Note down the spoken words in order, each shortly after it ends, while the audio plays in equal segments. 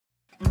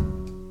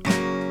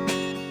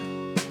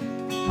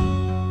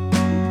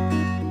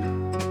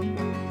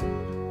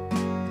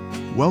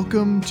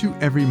Welcome to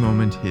Every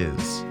Moment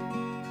His,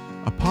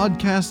 a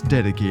podcast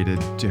dedicated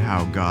to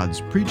how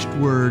God's preached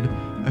word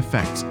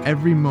affects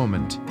every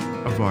moment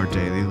of our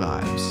daily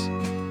lives.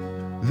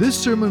 This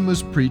sermon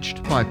was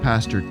preached by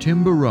Pastor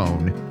Tim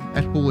Barone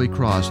at Holy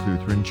Cross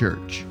Lutheran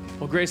Church.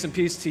 Well, grace and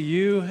peace to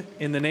you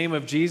in the name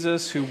of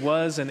Jesus, who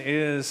was and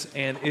is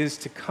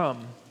to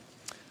come.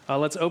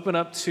 Let's open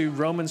up to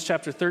Romans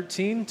chapter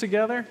 13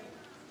 together.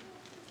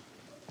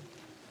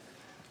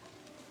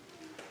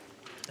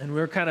 And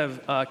we're kind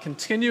of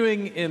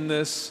continuing in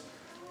this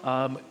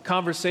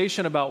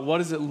conversation about what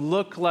does it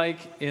look like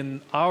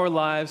in our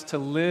lives to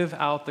live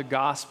out the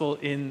gospel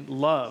in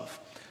love.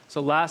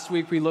 So last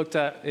week we looked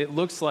at, it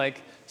looks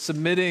like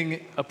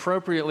submitting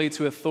appropriately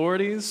to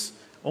authorities,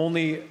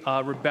 only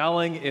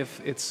rebelling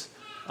if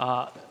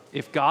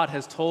God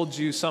has told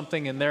you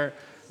something and their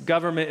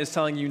government is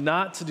telling you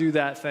not to do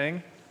that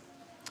thing.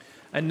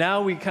 And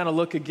now we kind of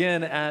look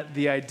again at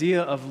the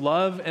idea of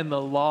love and the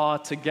law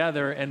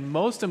together. And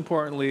most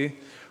importantly,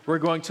 we're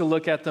going to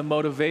look at the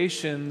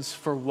motivations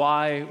for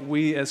why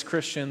we as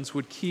Christians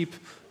would keep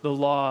the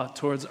law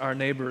towards our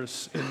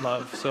neighbors in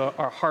love. So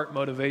our heart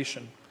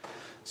motivation.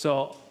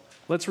 So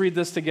let's read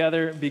this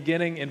together,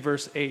 beginning in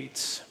verse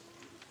 8.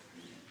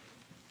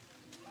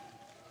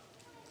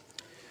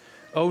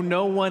 Owe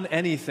no one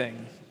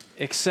anything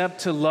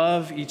except to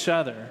love each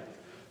other.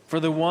 For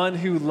the one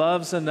who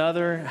loves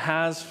another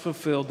has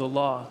fulfilled the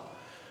law.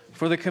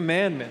 For the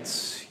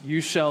commandments,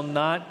 you shall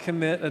not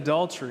commit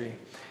adultery,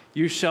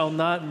 you shall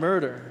not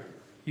murder,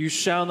 you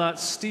shall not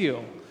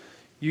steal,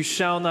 you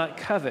shall not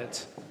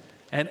covet,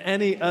 and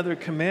any other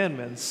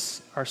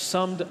commandments are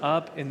summed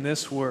up in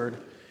this word: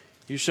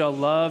 you shall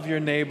love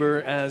your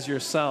neighbor as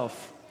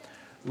yourself.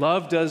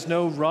 Love does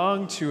no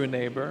wrong to a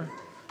neighbor,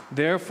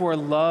 therefore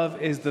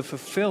love is the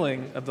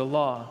fulfilling of the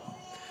law.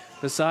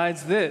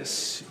 Besides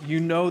this,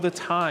 you know the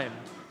time,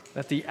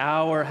 that the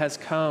hour has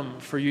come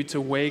for you to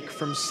wake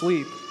from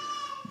sleep.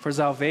 For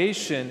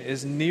salvation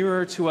is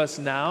nearer to us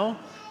now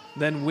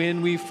than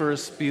when we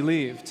first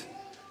believed.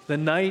 The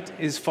night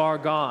is far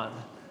gone,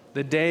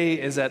 the day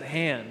is at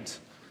hand.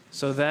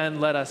 So then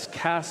let us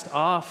cast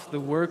off the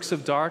works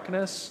of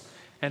darkness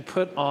and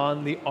put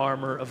on the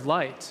armor of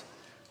light.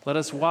 Let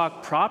us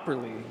walk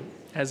properly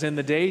as in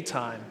the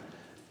daytime,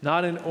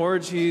 not in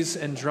orgies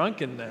and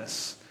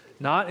drunkenness,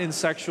 not in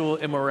sexual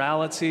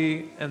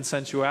immorality and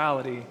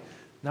sensuality,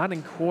 not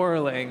in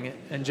quarreling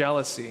and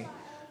jealousy,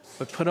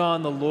 but put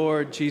on the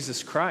Lord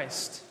Jesus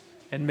Christ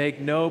and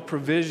make no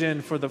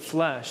provision for the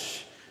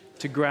flesh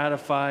to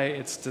gratify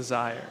its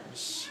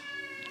desires.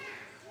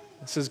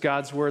 This is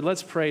God's word.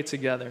 Let's pray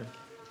together.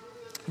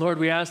 Lord,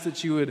 we ask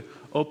that you would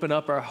open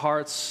up our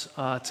hearts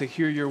to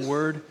hear your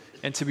word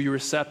and to be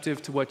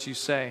receptive to what you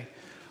say.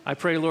 I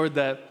pray, Lord,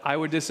 that I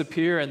would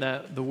disappear and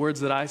that the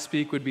words that I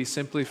speak would be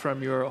simply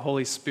from your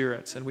Holy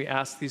Spirit. And we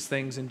ask these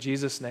things in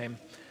Jesus' name.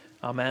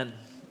 Amen.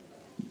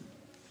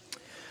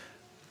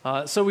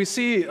 So we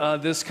see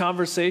this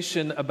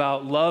conversation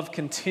about love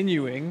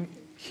continuing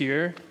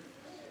here.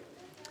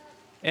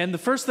 And the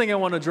first thing I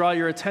want to draw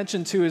your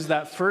attention to is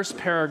that first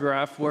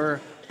paragraph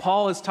where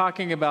Paul is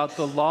talking about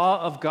the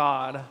law of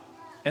God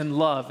and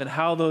love and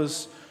how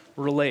those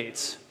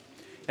relate.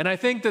 And I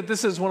think that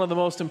this is one of the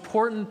most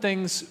important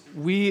things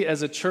we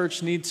as a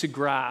church need to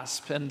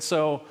grasp. And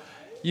so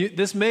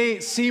this may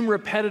seem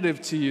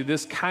repetitive to you,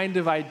 this kind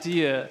of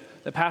idea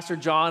that Pastor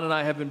John and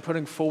I have been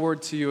putting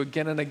forward to you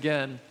again and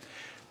again.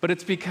 But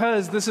it's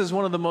because this is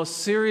one of the most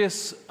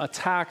serious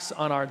attacks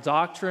on our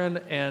doctrine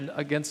and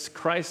against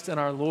Christ and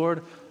our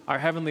Lord, our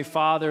Heavenly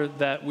Father,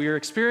 that we are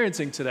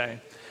experiencing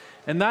today.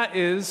 And that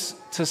is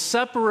to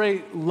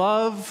separate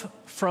love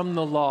from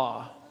the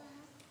law.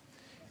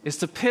 Is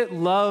to pit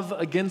love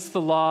against the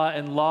law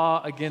and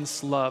law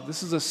against love.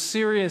 This is a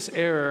serious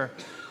error,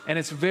 and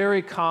it's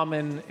very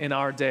common in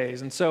our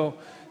days. And so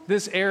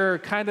this error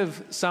kind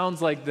of sounds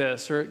like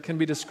this, or it can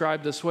be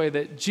described this way,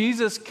 that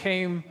Jesus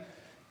came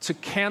to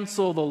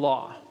cancel the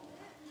law.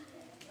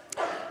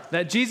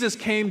 That Jesus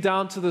came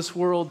down to this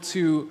world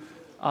to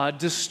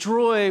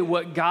destroy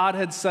what God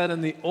had said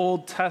in the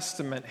Old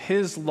Testament,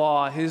 his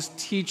law, his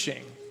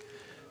teaching.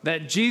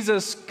 That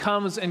Jesus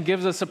comes and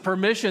gives us a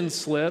permission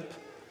slip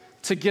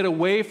to get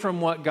away from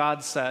what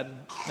God said.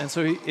 And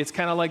so it's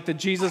kind of like the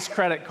Jesus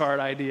credit card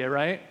idea,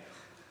 right?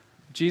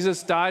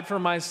 Jesus died for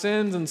my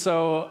sins, and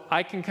so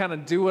I can kind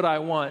of do what I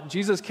want.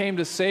 Jesus came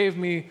to save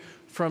me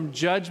from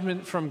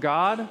judgment from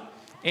God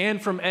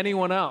and from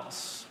anyone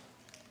else.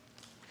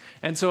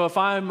 And so if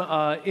I'm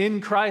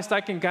in Christ, I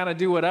can kind of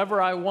do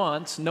whatever I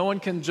want. No one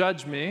can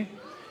judge me.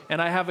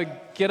 And I have a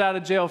get out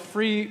of jail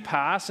free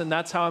pass, and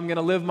that's how I'm going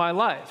to live my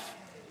life.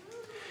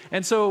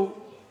 And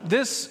so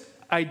this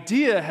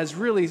idea has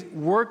really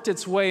worked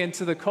its way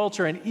into the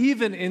culture and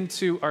even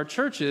into our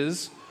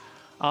churches,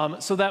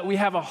 so that we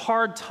have a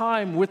hard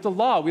time with the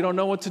law. We don't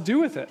know what to do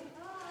with it.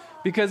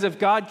 Because if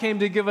God came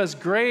to give us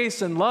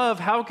grace and love,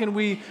 how can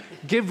we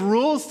give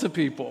rules to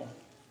people?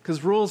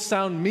 Because rules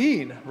sound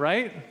mean,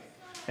 right?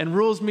 And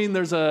rules mean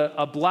there's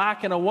a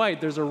black and a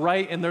white, there's a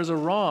right and there's a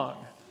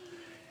wrong.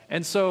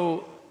 And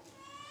so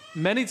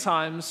many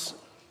times,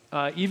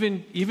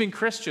 even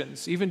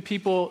Christians, even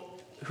people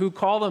who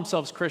call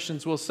themselves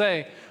Christians will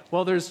say,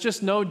 well, there's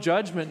just no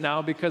judgment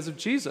now because of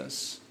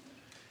Jesus.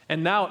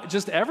 And now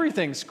just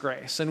everything's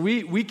grace. And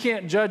we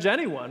can't judge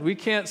anyone. We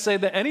can't say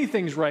that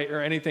anything's right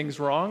or anything's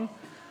wrong.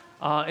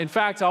 In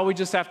fact, all we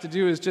just have to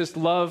do is just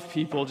love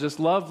people, just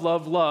love,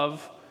 love,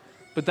 love.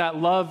 But that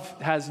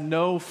love has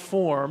no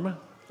form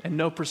and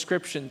no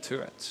prescription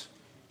to it.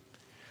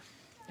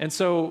 And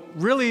so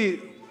really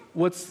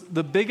what's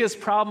the biggest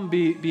problem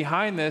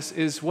behind this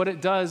is what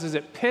it does is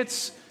it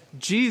pits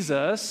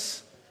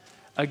Jesus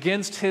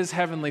against his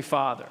heavenly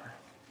Father.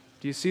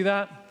 Do you see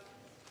that?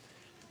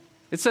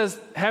 It says,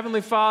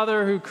 Heavenly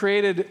Father who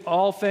created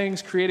all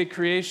things, created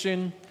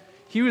creation,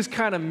 he was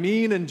kind of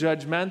mean and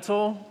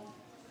judgmental.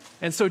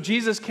 And so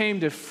Jesus came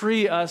to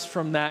free us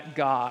from that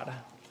God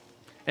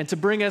and to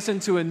bring us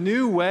into a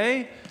new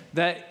way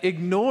that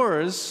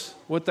ignores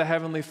what the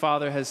Heavenly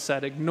Father has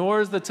said,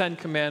 ignores the Ten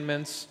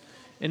Commandments,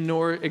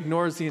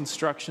 ignores the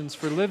instructions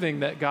for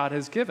living that God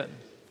has given.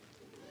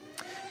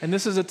 And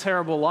this is a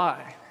terrible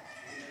lie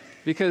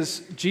because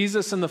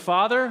Jesus and the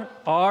Father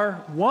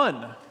are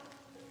one.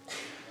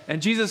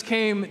 And Jesus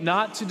came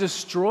not to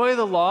destroy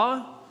the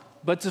law,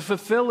 but to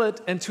fulfill it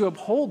and to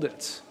uphold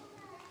it.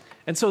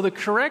 And so the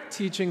correct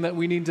teaching that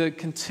we need to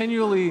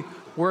continually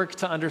work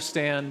to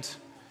understand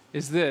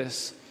is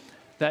this,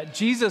 that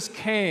Jesus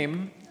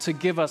came to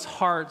give us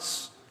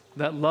hearts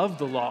that love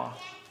the law.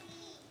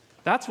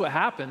 That's what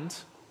happened.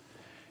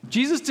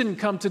 Jesus didn't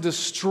come to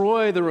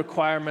destroy the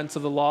requirements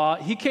of the law.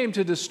 He came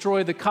to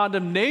destroy the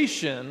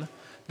condemnation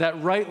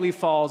that rightly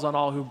falls on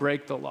all who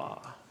break the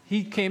law.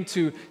 He came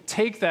to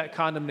take that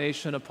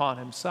condemnation upon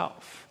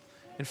himself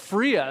and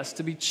free us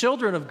to be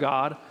children of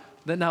God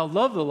that now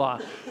love the law.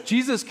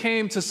 Jesus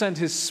came to send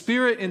his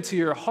Spirit into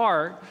your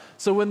heart,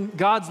 so when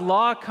God's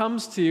law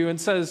comes to you and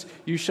says,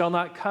 you shall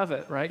not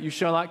covet, right? You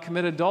shall not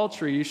commit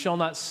adultery, you shall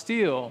not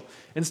steal.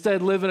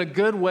 Instead, live in a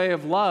good way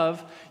of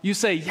love. You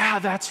say, yeah,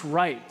 that's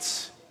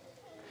right.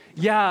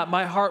 Yeah,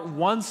 my heart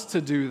wants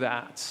to do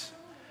that.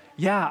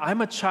 Yeah,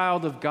 I'm a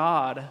child of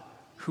God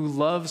who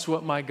loves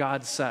what my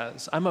God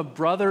says. I'm a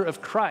brother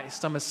of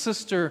Christ. I'm a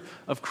sister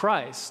of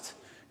Christ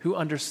who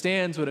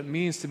understands what it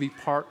means to be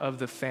part of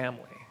the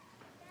family.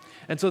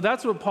 And so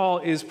that's what Paul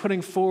is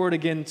putting forward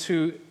again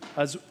to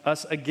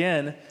us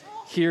again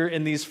here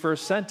in these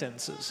first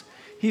sentences.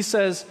 He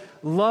says,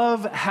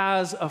 love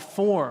has a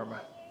form,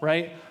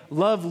 right?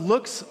 Love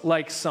looks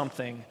like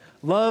something.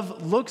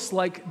 Love looks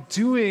like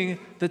doing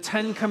the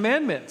 10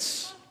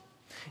 Commandments.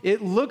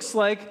 It looks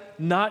like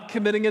not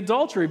committing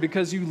adultery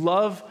because you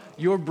love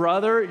your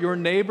brother, your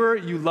neighbor,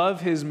 you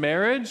love his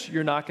marriage,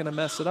 you're not going to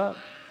mess it up.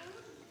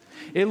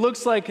 It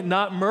looks like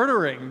not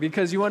murdering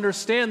because you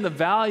understand the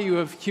value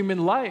of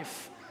human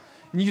life.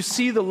 And you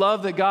see the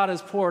love that God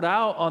has poured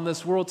out on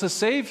this world to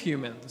save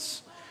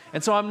humans.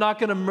 And so I'm not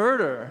going to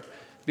murder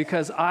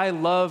because I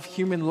love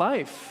human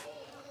life.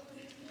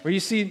 Or you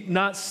see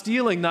not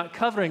stealing, not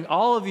covering,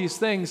 all of these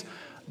things.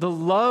 The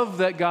love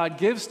that God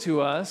gives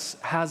to us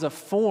has a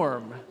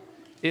form.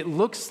 It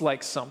looks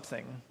like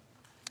something.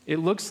 It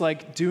looks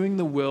like doing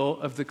the will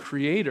of the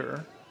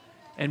Creator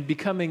and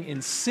becoming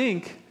in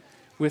sync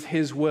with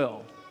his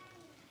will.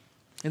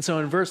 And so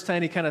in verse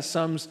 10, he kind of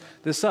sums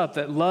this up,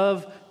 that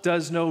love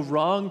does no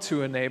wrong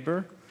to a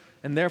neighbor,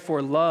 and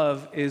therefore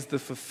love is the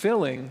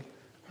fulfilling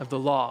of the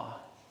law.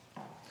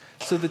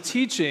 So the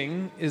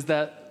teaching is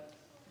that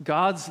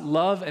God's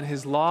love and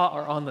his law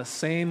are on the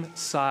same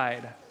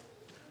side.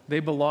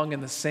 They belong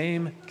in the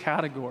same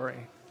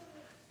category,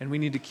 and we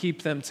need to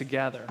keep them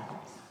together.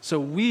 So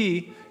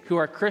we who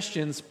are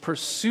Christians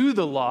pursue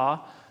the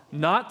law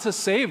not to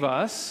save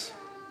us,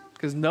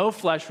 because no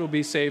flesh will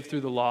be saved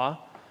through the law,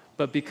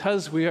 but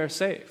because we are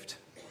saved.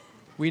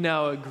 We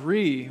now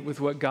agree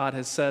with what God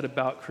has said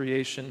about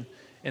creation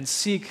and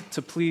seek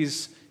to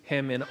please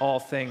him in all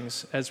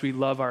things as we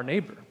love our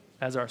neighbor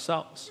as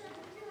ourselves.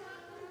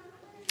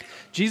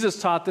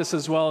 Jesus taught this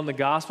as well in the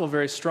gospel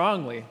very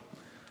strongly.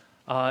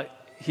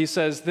 He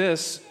says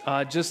this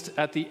just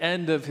at the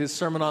end of his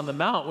Sermon on the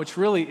Mount, which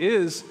really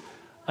is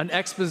an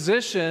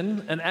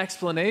exposition, an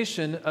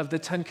explanation of the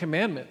 10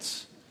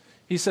 Commandments.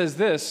 He says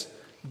this,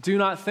 do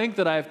not think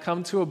that I have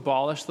come to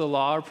abolish the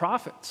law or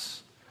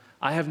prophets.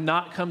 I have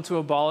not come to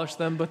abolish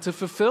them, but to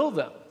fulfill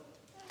them.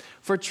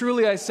 For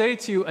truly I say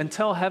to you,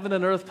 until heaven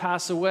and earth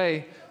pass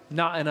away,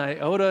 not an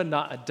iota,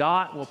 not a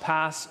dot will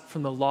pass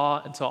from the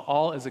law until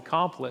all is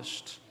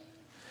accomplished.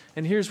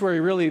 And here's where he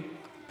really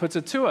puts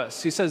it to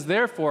us. He says,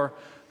 therefore,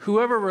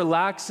 whoever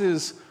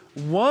relaxes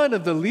one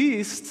of the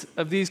least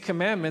of these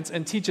commandments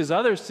and teaches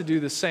others to do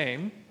the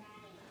same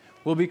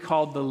will be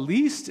called the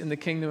least in the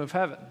kingdom of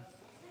heaven.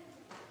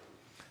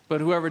 But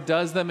whoever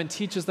does them and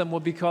teaches them will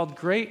be called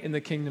great in the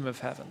kingdom of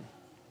heaven.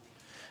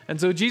 And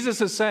so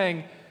Jesus is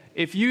saying,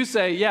 if you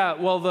say, yeah,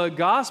 well, the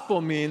gospel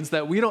means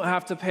that we don't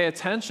have to pay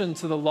attention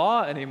to the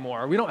law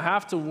anymore. We don't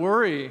have to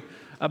worry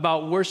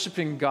about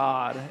worshiping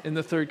God in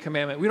the third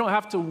commandment. We don't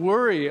have to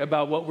worry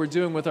about what we're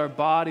doing with our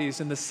bodies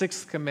in the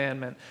sixth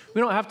commandment.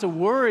 We don't have to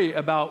worry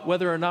about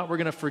whether or not we're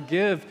going to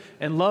forgive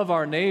and love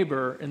our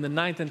neighbor in the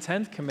ninth and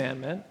 10th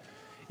commandment.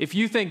 If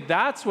you think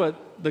that's what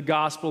the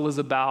gospel is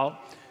about,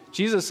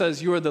 Jesus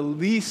says you are the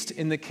least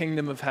in the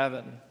kingdom of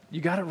heaven. You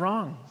got it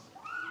wrong.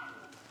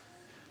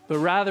 But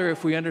rather,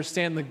 if we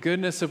understand the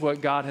goodness of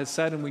what God has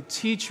said and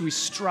we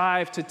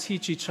strive to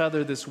teach each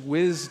other this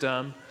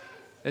wisdom,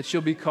 that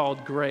she'll be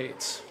called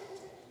great.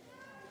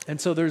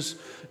 And so there's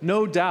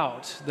no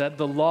doubt that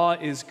the law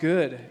is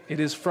good.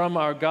 It is from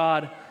our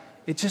God.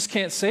 It just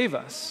can't save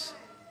us.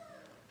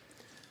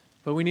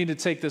 But we need to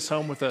take this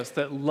home with us,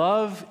 that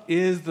love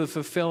is the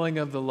fulfilling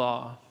of the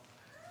law.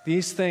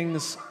 These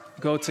things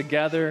go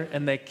together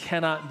and they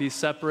cannot be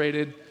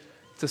separated.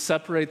 To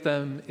separate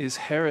them is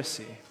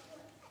heresy.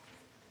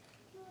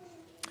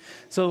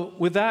 So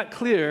with that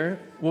clear,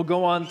 we'll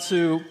go on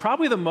to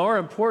probably the more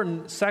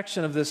important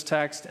section of this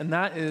text, and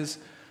that is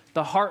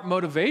the heart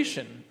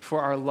motivation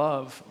for our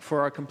love, for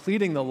our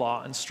completing the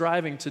law and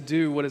striving to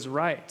do what is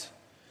right.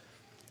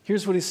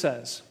 Here's what he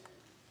says.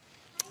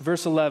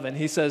 Verse 11,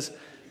 he says,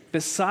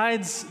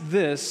 "Besides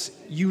this,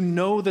 you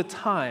know the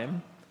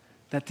time,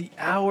 that the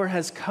hour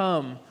has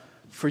come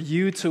for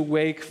you to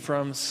wake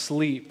from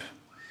sleep."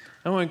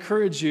 I want to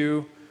encourage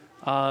you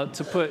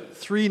to put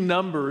 3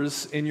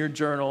 numbers in your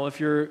journal if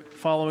you're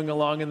following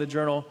along in the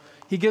journal.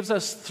 He gives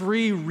us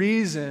 3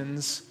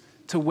 reasons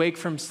to wake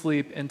from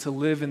sleep and to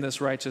live in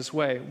this righteous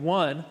way.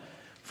 1,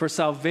 for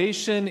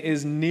salvation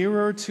is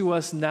nearer to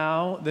us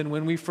now than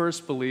when we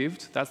first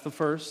believed. That's the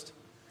first.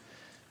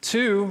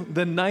 2,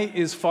 the night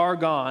is far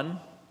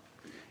gone.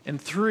 And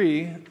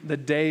 3, the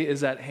day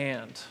is at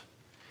hand.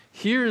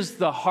 Here's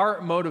the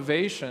heart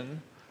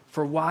motivation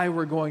for why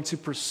we're going to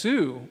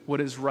pursue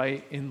what is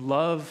right in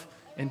love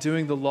and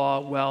doing the law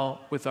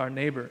well with our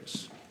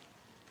neighbors.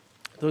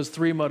 Those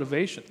 3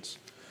 motivations.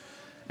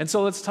 And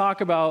so let's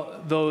talk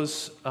about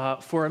those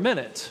for a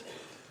minute.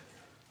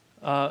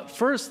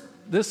 First,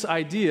 this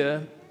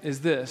idea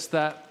is this,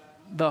 that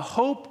the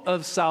hope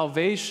of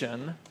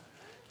salvation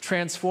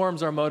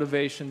transforms our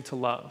motivation to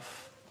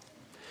love.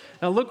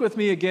 Now look with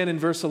me again in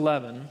verse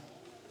 11.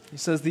 He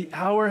says, "The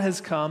hour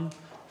has come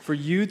for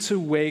you to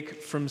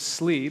wake from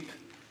sleep,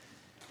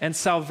 and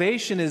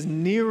salvation is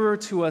nearer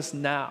to us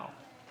now."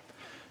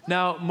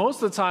 Now,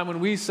 most of the time when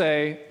we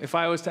say, if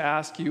I was to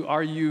ask you,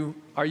 are you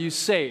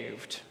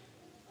saved?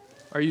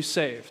 Are you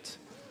saved?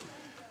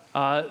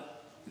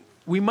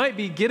 We might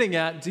be getting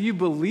at, do you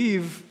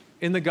believe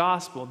in the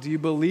gospel? Do you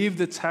believe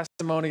the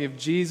testimony of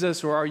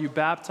Jesus, or are you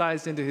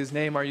baptized into his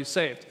name? Are you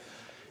saved?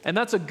 And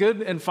that's a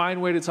good and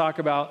fine way to talk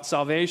about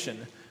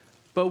salvation.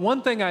 But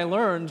one thing I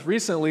learned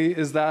recently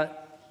is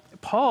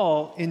that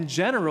Paul, in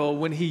general,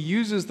 when he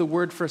uses the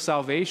word for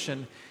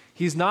salvation,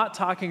 he's not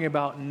talking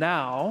about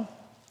now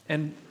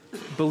and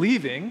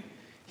believing,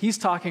 he's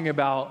talking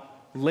about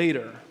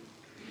later.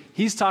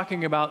 He's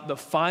talking about the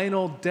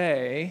final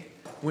day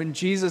when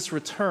Jesus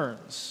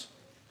returns.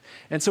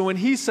 And so when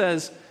he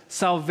says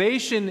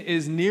salvation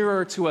is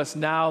nearer to us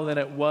now than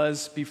it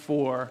was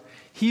before,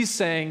 he's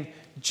saying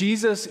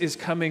Jesus is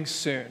coming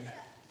soon,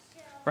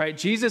 right?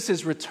 Jesus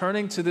is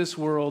returning to this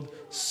world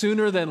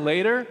sooner than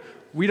later.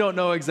 We don't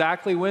know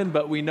exactly when,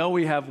 but we know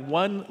we have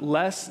one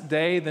less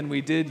day than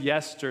we did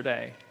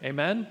yesterday.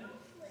 Amen?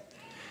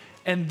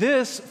 And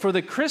this, for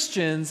the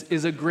Christians,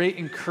 is a great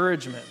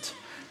encouragement.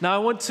 Now, I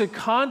want to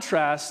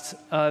contrast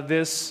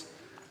this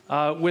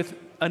with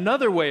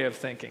another way of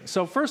thinking.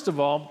 So first of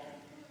all,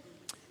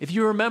 if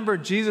you remember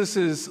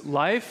Jesus'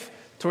 life,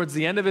 towards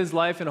the end of his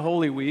life in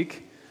Holy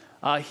Week,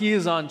 he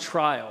is on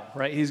trial,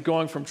 right? He's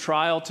going from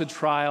trial to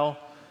trial,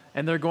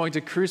 and they're going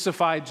to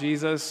crucify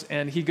Jesus,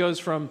 and he goes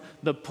from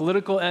the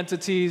political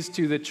entities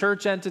to the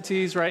church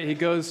entities, right? He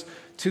goes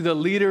to the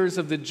leaders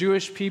of the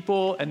Jewish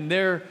people, and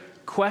they're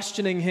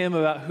questioning him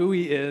about who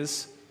he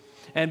is.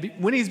 And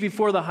when he's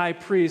before the high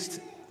priest,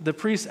 the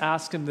priest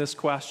asks him this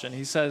question.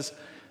 He says,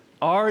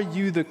 "Are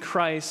you the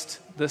Christ,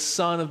 the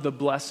Son of the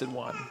Blessed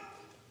One?"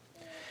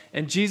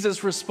 And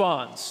Jesus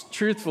responds,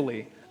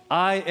 truthfully,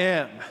 "I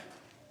am.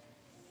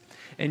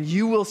 And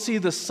you will see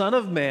the Son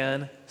of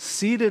Man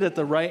seated at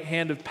the right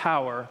hand of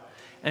power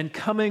and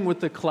coming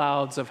with the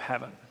clouds of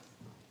heaven."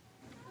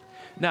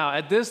 Now,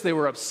 at this, they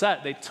were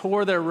upset. They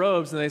tore their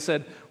robes and they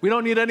said, "We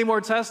don't need any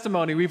more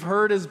testimony. We've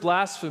heard his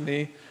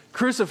blasphemy.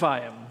 Crucify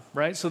him,"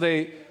 right? So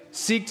they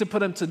seek to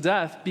put him to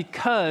death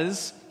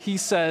because he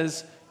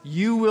says,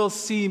 "You will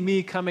see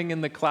me coming in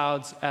the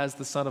clouds as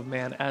the Son of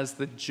Man, as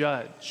the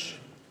judge."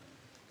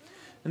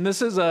 And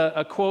this is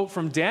a quote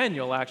from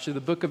Daniel, actually.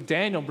 The book of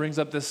Daniel brings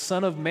up this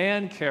Son of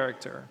Man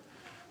character,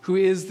 who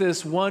is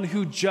this one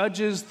who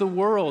judges the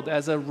world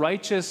as a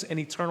righteous and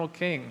eternal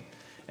king.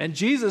 And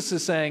Jesus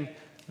is saying,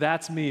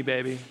 "That's me,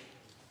 baby.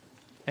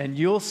 And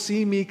you'll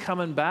see me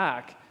coming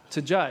back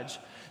to judge."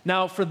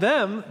 Now, for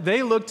them,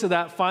 they look to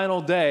that final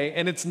day,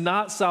 and it's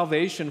not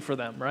salvation for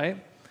them, right?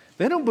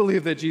 They don't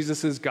believe that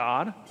Jesus is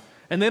God,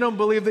 and they don't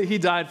believe that he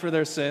died for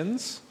their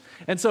sins.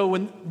 And so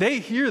when they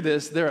hear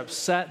this, they're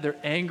upset, they're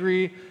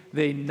angry,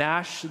 they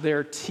gnash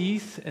their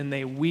teeth and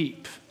they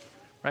weep,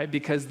 right?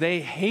 Because they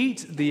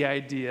hate the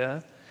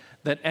idea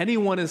that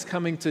anyone is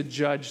coming to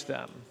judge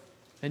them.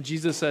 And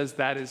Jesus says,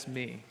 that is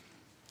me.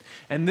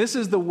 And this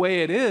is the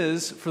way it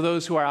is for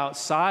those who are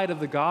outside of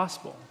the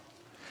gospel.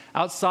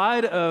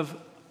 Outside of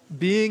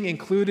being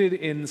included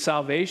in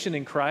salvation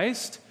in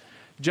Christ,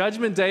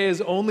 Judgment Day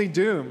is only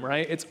doom,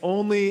 right? It's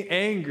only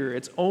anger.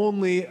 It's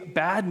only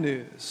bad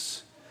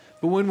news.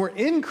 But when we're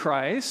in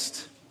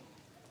Christ,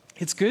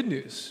 it's good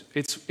news.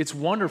 It's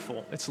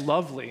wonderful. It's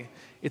lovely.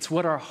 It's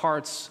what our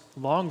hearts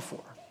long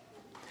for.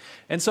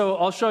 And so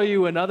I'll show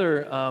you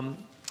another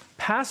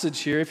passage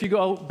here. If you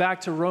go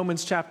back to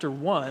Romans chapter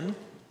 1,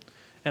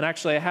 and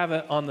actually I have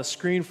it on the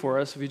screen for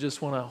us if you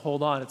just want to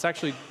hold on. It's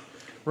actually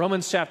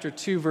Romans chapter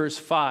 2, verse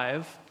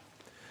 5.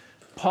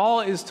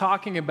 Paul is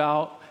talking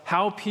about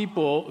how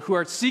people who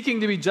are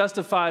seeking to be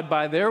justified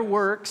by their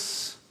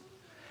works,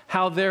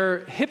 how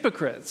they're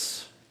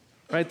hypocrites,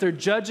 right? They're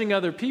judging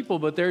other people,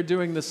 but they're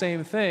doing the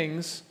same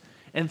things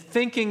and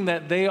thinking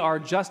that they are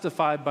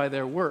justified by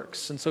their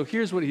works. And so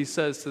here's what he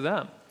says to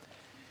them.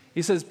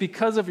 He says,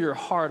 because of your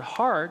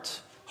hard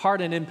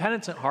and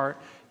impenitent heart,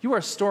 you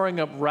are storing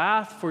up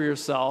wrath for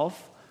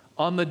yourself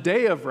on the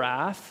day of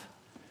wrath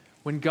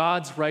when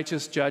God's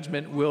righteous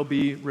judgment will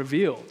be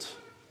revealed.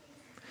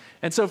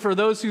 And so for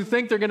those who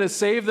think they're going to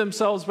save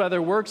themselves by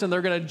their works and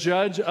they're going to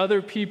judge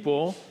other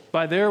people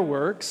by their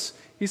works,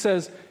 he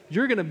says,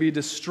 you're going to be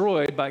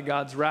destroyed by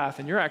God's wrath,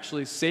 and you're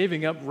actually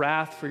saving up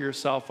wrath for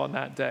yourself on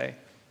that day.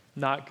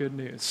 Not good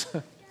news.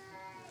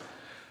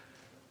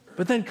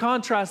 But then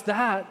contrast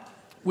that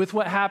with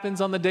what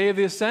happens on the day of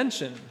the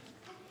ascension.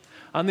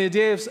 On the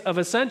day of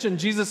ascension,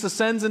 Jesus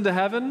ascends into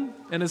heaven,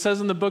 and it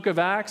says in the book of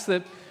Acts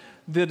that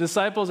the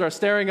disciples are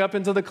staring up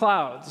into the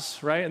clouds,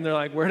 right? And they're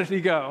like, where did he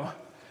go?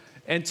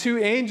 And two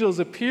angels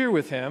appear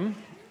with them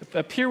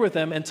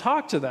and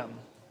talk to them.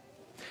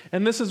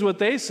 And this is what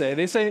they say.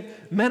 They say,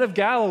 men of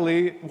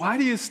Galilee, why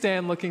do you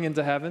stand looking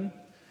into heaven?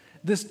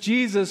 This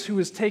Jesus who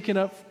was taken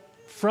up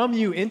from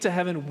you into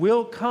heaven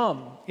will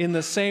come in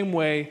the same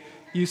way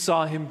you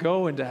saw him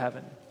go into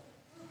heaven.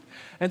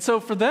 And so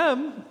for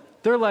them,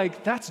 they're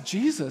like, that's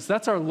Jesus.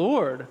 That's our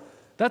Lord.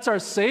 That's our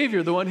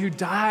Savior, the one who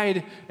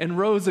died and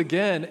rose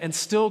again and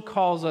still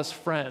calls us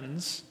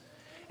friends.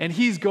 And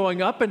he's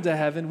going up into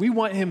heaven. We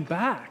want him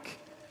back.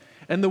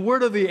 And the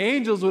word of the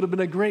angels would have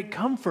been a great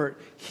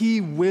comfort. He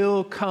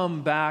will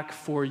come back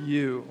for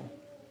you.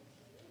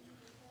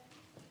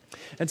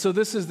 And so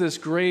this is this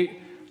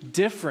great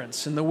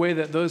difference in the way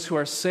that those who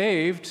are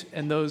saved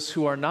and those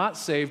who are not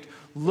saved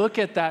look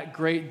at that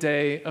great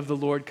day of the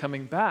Lord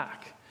coming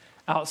back.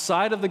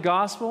 Outside of the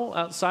gospel,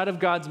 outside of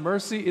God's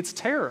mercy, it's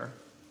terror.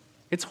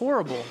 It's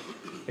horrible.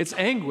 It's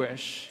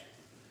anguish.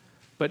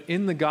 But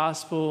in the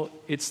gospel,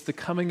 it's the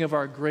coming of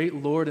our great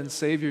Lord and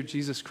Savior,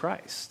 Jesus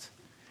Christ,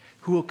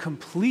 who will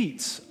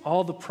complete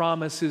all the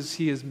promises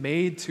he has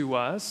made to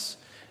us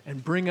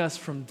and bring us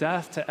from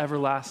death to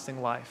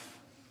everlasting life.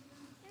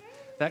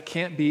 That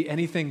can't be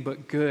anything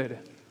but good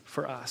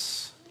for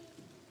us.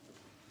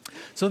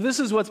 So this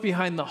is what's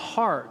behind the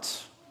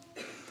heart.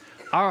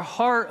 Our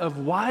heart of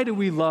why do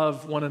we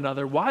love one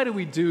another? Why do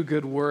we do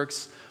good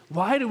works?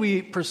 Why do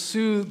we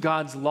pursue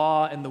God's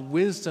law and the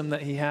wisdom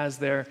that he has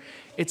there?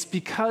 It's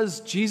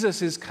because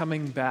Jesus is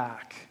coming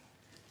back.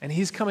 And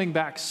he's coming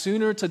back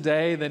sooner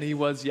today than he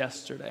was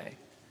yesterday.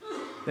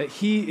 That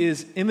he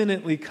is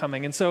imminently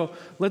coming. And so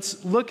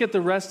let's look at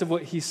the rest of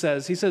what he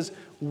says. He says,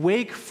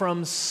 wake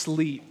from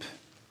sleep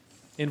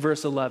in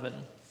verse 11.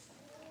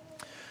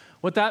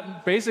 What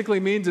that basically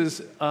means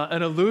is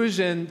an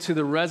allusion to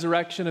the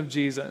resurrection of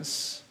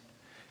Jesus.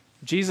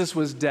 Jesus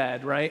was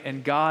dead, right?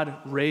 And God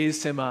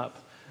raised him up.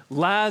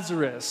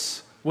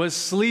 Lazarus was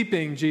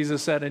sleeping,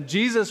 Jesus said, and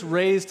Jesus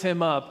raised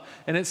him up.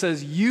 And it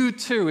says, you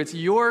too, it's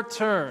your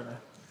turn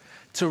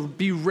to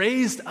be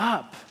raised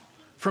up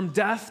from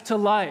death to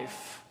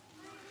life.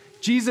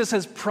 Jesus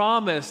has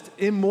promised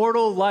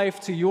immortal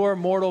life to your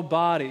mortal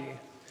body.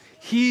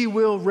 He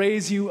will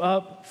raise you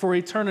up for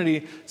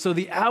eternity. So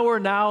the hour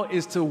now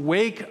is to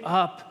wake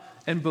up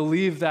and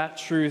believe that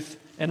truth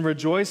and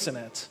rejoice in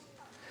it.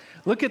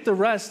 Look at the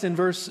rest in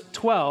verse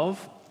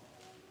 12.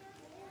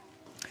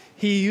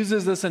 He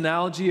uses this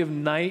analogy of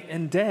night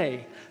and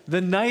day.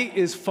 The night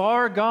is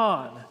far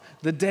gone.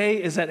 The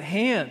day is at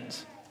hand.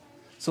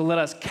 So let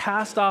us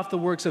cast off the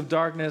works of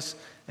darkness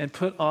and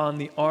put on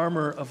the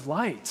armor of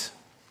light.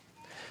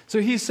 So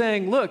he's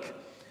saying, look,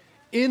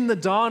 in the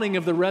dawning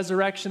of the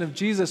resurrection of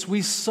Jesus,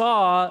 we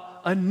saw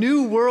a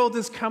new world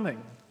is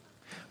coming.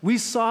 We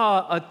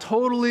saw a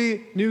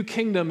totally new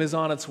kingdom is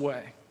on its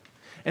way.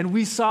 And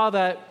we saw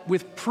that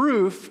with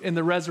proof in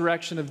the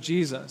resurrection of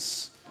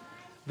Jesus.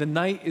 The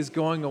night is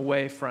going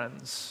away,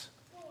 friends.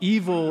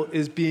 Evil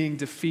is being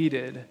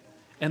defeated,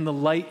 and the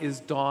light is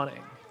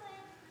dawning.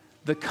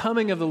 The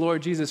coming of the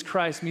Lord Jesus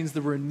Christ means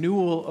the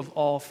renewal of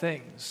all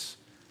things,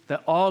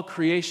 that all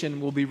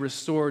creation will be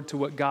restored to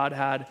what God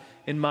had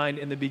in mind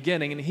in the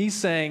beginning. And he's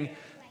saying,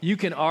 you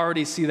can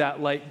already see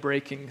that light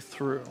breaking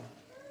through.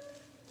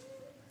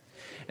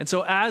 And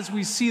so as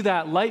we see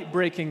that light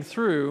breaking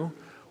through,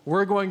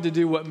 we're going to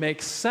do what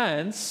makes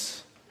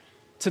sense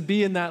to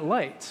be in that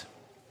light.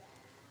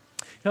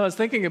 I was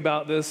thinking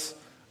about this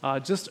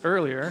just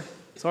earlier.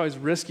 It's always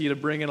risky to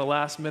bring in a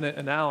last-minute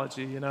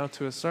analogy,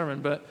 to a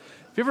sermon. But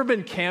have you ever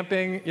been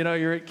camping?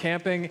 You're at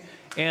camping,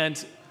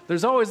 and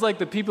there's always like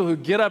the people who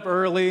get up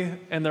early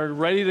and they're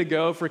ready to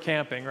go for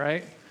camping,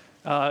 right?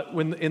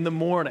 When in the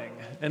morning,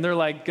 and they're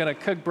like gonna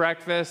cook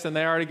breakfast, and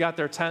they already got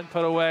their tent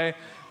put away,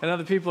 and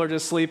other people are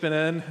just sleeping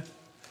in.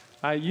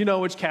 You know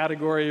which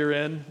category you're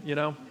in,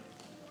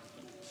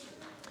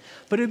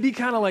 But it'd be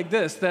kind of like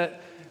this,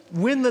 that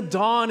when the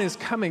dawn is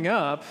coming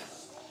up,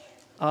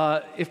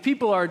 if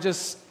people are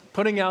just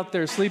putting out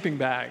their sleeping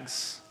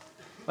bags,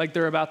 like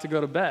they're about to go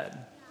to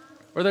bed,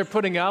 or they're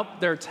putting out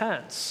their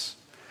tents,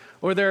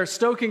 or they're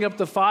stoking up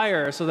the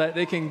fire so that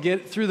they can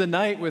get through the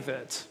night with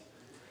it,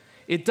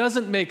 it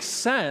doesn't make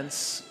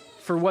sense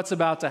for what's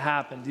about to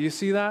happen. Do you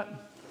see that?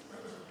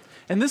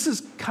 And this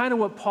is kind of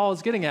what Paul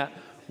is getting at.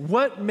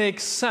 What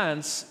makes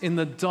sense in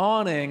the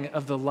dawning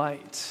of the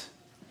light?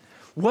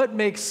 What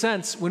makes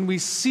sense when we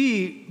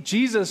see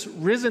Jesus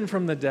risen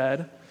from the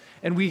dead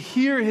and we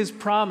hear his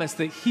promise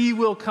that he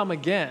will come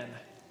again?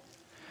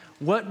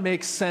 What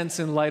makes sense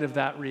in light of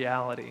that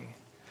reality?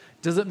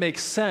 Does it make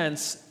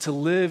sense to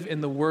live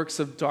in the works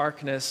of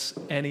darkness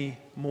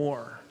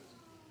anymore?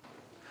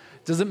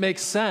 Does it make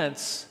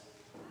sense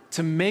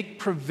to make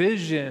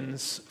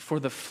provisions for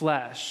the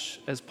flesh,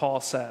 as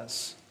Paul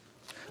says?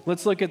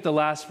 Let's look at the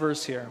last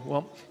verse here.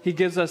 Well, he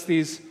gives us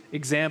these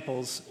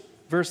examples.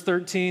 Verse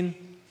 13,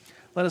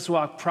 let us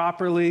walk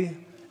properly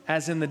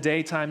as in the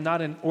daytime,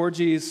 not in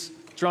orgies,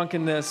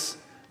 drunkenness,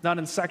 not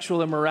in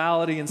sexual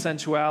immorality and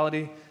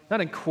sensuality, not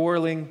in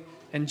quarreling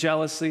and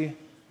jealousy,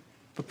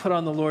 but put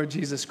on the Lord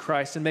Jesus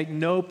Christ and make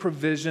no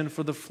provision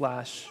for the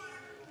flesh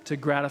to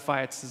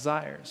gratify its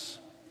desires.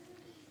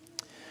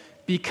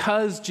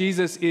 Because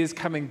Jesus is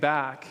coming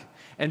back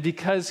and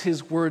because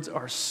his words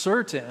are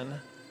certain,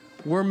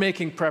 we're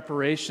making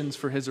preparations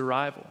for his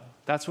arrival.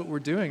 That's what we're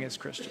doing as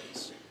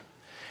Christians.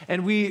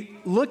 And we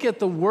look at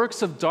the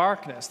works of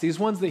darkness, these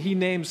ones that he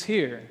names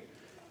here.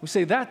 We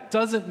say that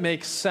doesn't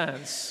make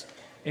sense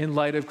in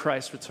light of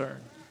Christ's return.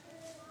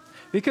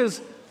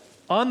 Because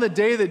on the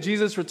day that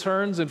Jesus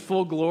returns in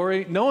full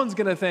glory, no one's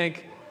going to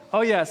think,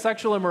 oh yeah,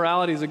 sexual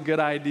immorality is a good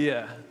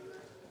idea.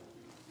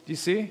 Do you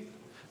see?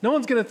 No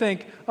one's going to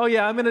think, oh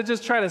yeah, I'm going to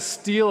just try to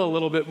steal a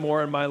little bit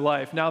more in my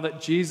life now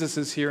that Jesus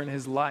is here in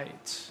his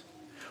light.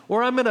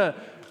 Or I'm going to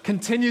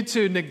continue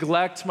to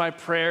neglect my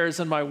prayers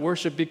and my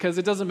worship because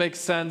it doesn't make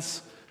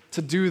sense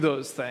to do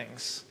those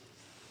things.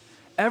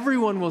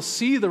 Everyone will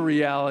see the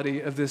reality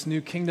of this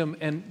new kingdom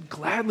and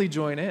gladly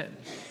join in.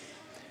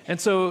 And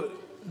so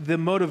the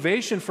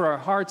motivation for our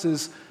hearts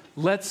is,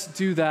 let's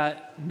do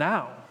that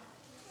now.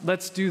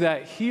 Let's do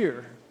that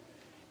here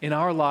in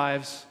our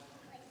lives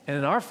and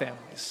in our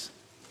families.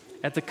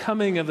 At the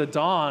coming of the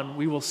dawn,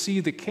 we will see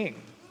the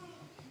King,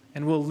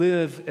 and we'll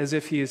live as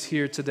if he is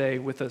here today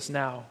with us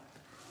now,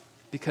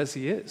 because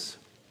he is.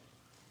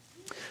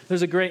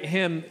 There's a great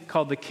hymn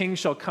called "The King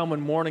Shall Come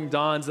When Morning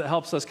Dawns" that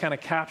helps us kind of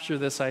capture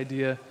this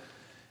idea.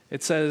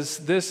 It says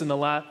this in the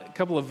last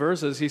couple of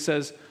verses. He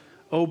says,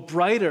 "Oh,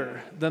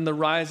 brighter than the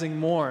rising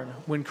morn,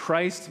 when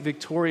Christ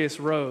victorious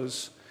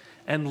rose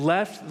and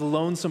left the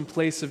lonesome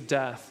place of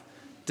death,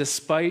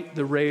 despite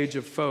the rage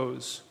of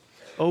foes.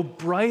 Oh,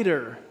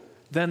 brighter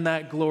than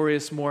that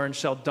glorious morn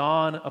shall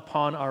dawn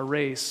upon our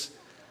race,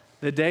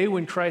 the day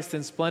when Christ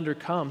in splendor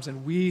comes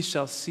and we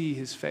shall see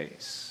his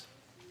face."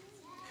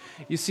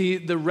 You see,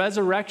 the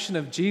resurrection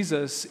of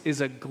Jesus is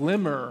a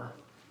glimmer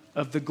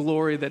of the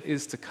glory that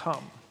is to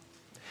come.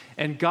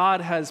 And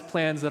God has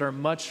plans that are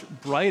much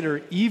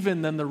brighter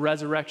even than the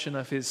resurrection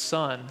of his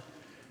Son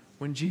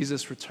when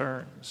Jesus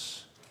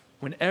returns,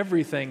 when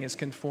everything is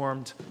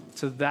conformed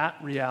to that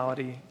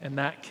reality and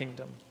that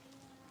kingdom.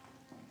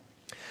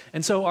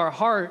 And so our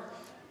heart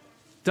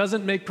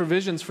doesn't make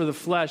provisions for the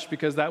flesh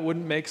because that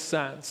wouldn't make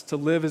sense, to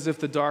live as if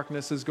the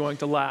darkness is going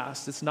to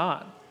last. It's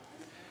not.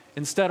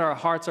 Instead, our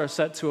hearts are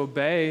set to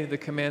obey the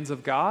commands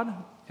of God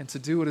and to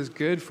do what is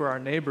good for our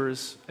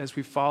neighbors as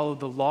we follow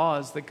the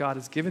laws that God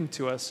has given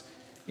to us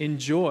in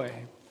joy.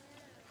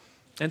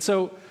 And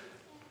so,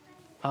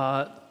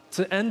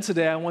 to end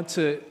today, I want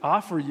to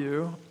offer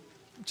you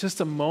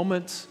just a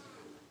moment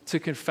to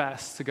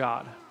confess to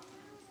God.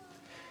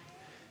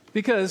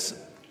 Because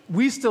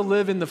we still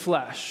live in the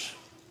flesh.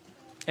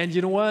 And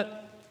you know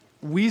what?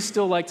 We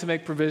still like to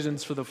make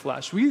provisions for the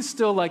flesh. We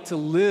still like to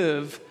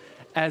live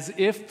as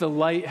if the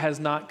light has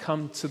not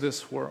come to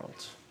this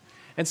world.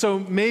 And so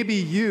maybe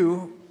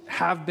you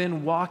have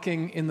been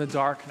walking in the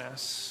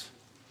darkness.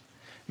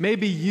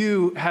 Maybe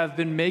you have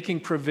been making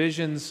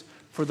provisions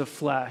for the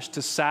flesh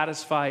to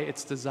satisfy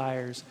its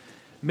desires.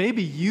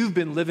 Maybe you've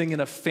been living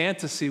in a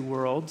fantasy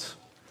world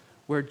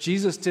where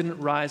Jesus didn't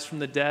rise from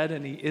the dead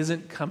and he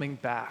isn't coming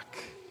back.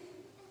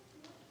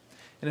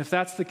 And if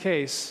that's the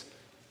case,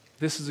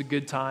 this is a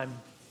good time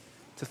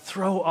to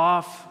throw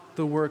off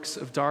the works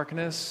of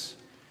darkness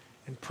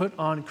and put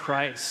on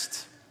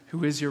Christ,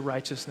 who is your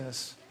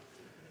righteousness,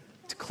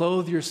 to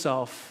clothe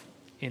yourself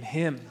in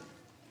him,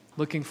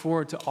 looking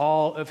forward to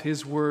all of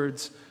his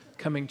words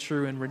coming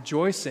true and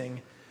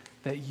rejoicing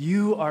that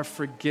you are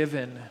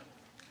forgiven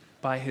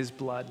by his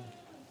blood.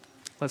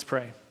 Let's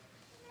pray.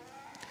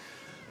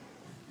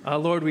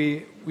 Lord,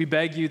 we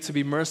beg you to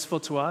be merciful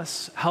to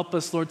us. Help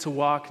us, Lord, to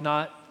walk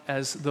not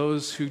as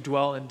those who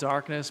dwell in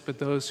darkness, but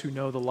those who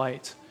know the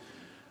light.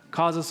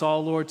 Cause us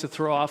all, Lord, to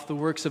throw off the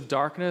works of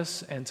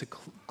darkness and to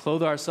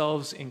clothe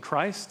ourselves in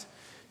Christ,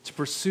 to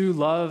pursue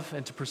love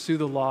and to pursue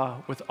the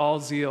law with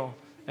all zeal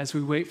as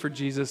we wait for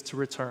Jesus to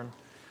return.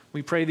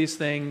 We pray these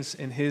things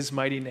in his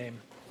mighty name.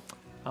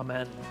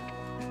 Amen.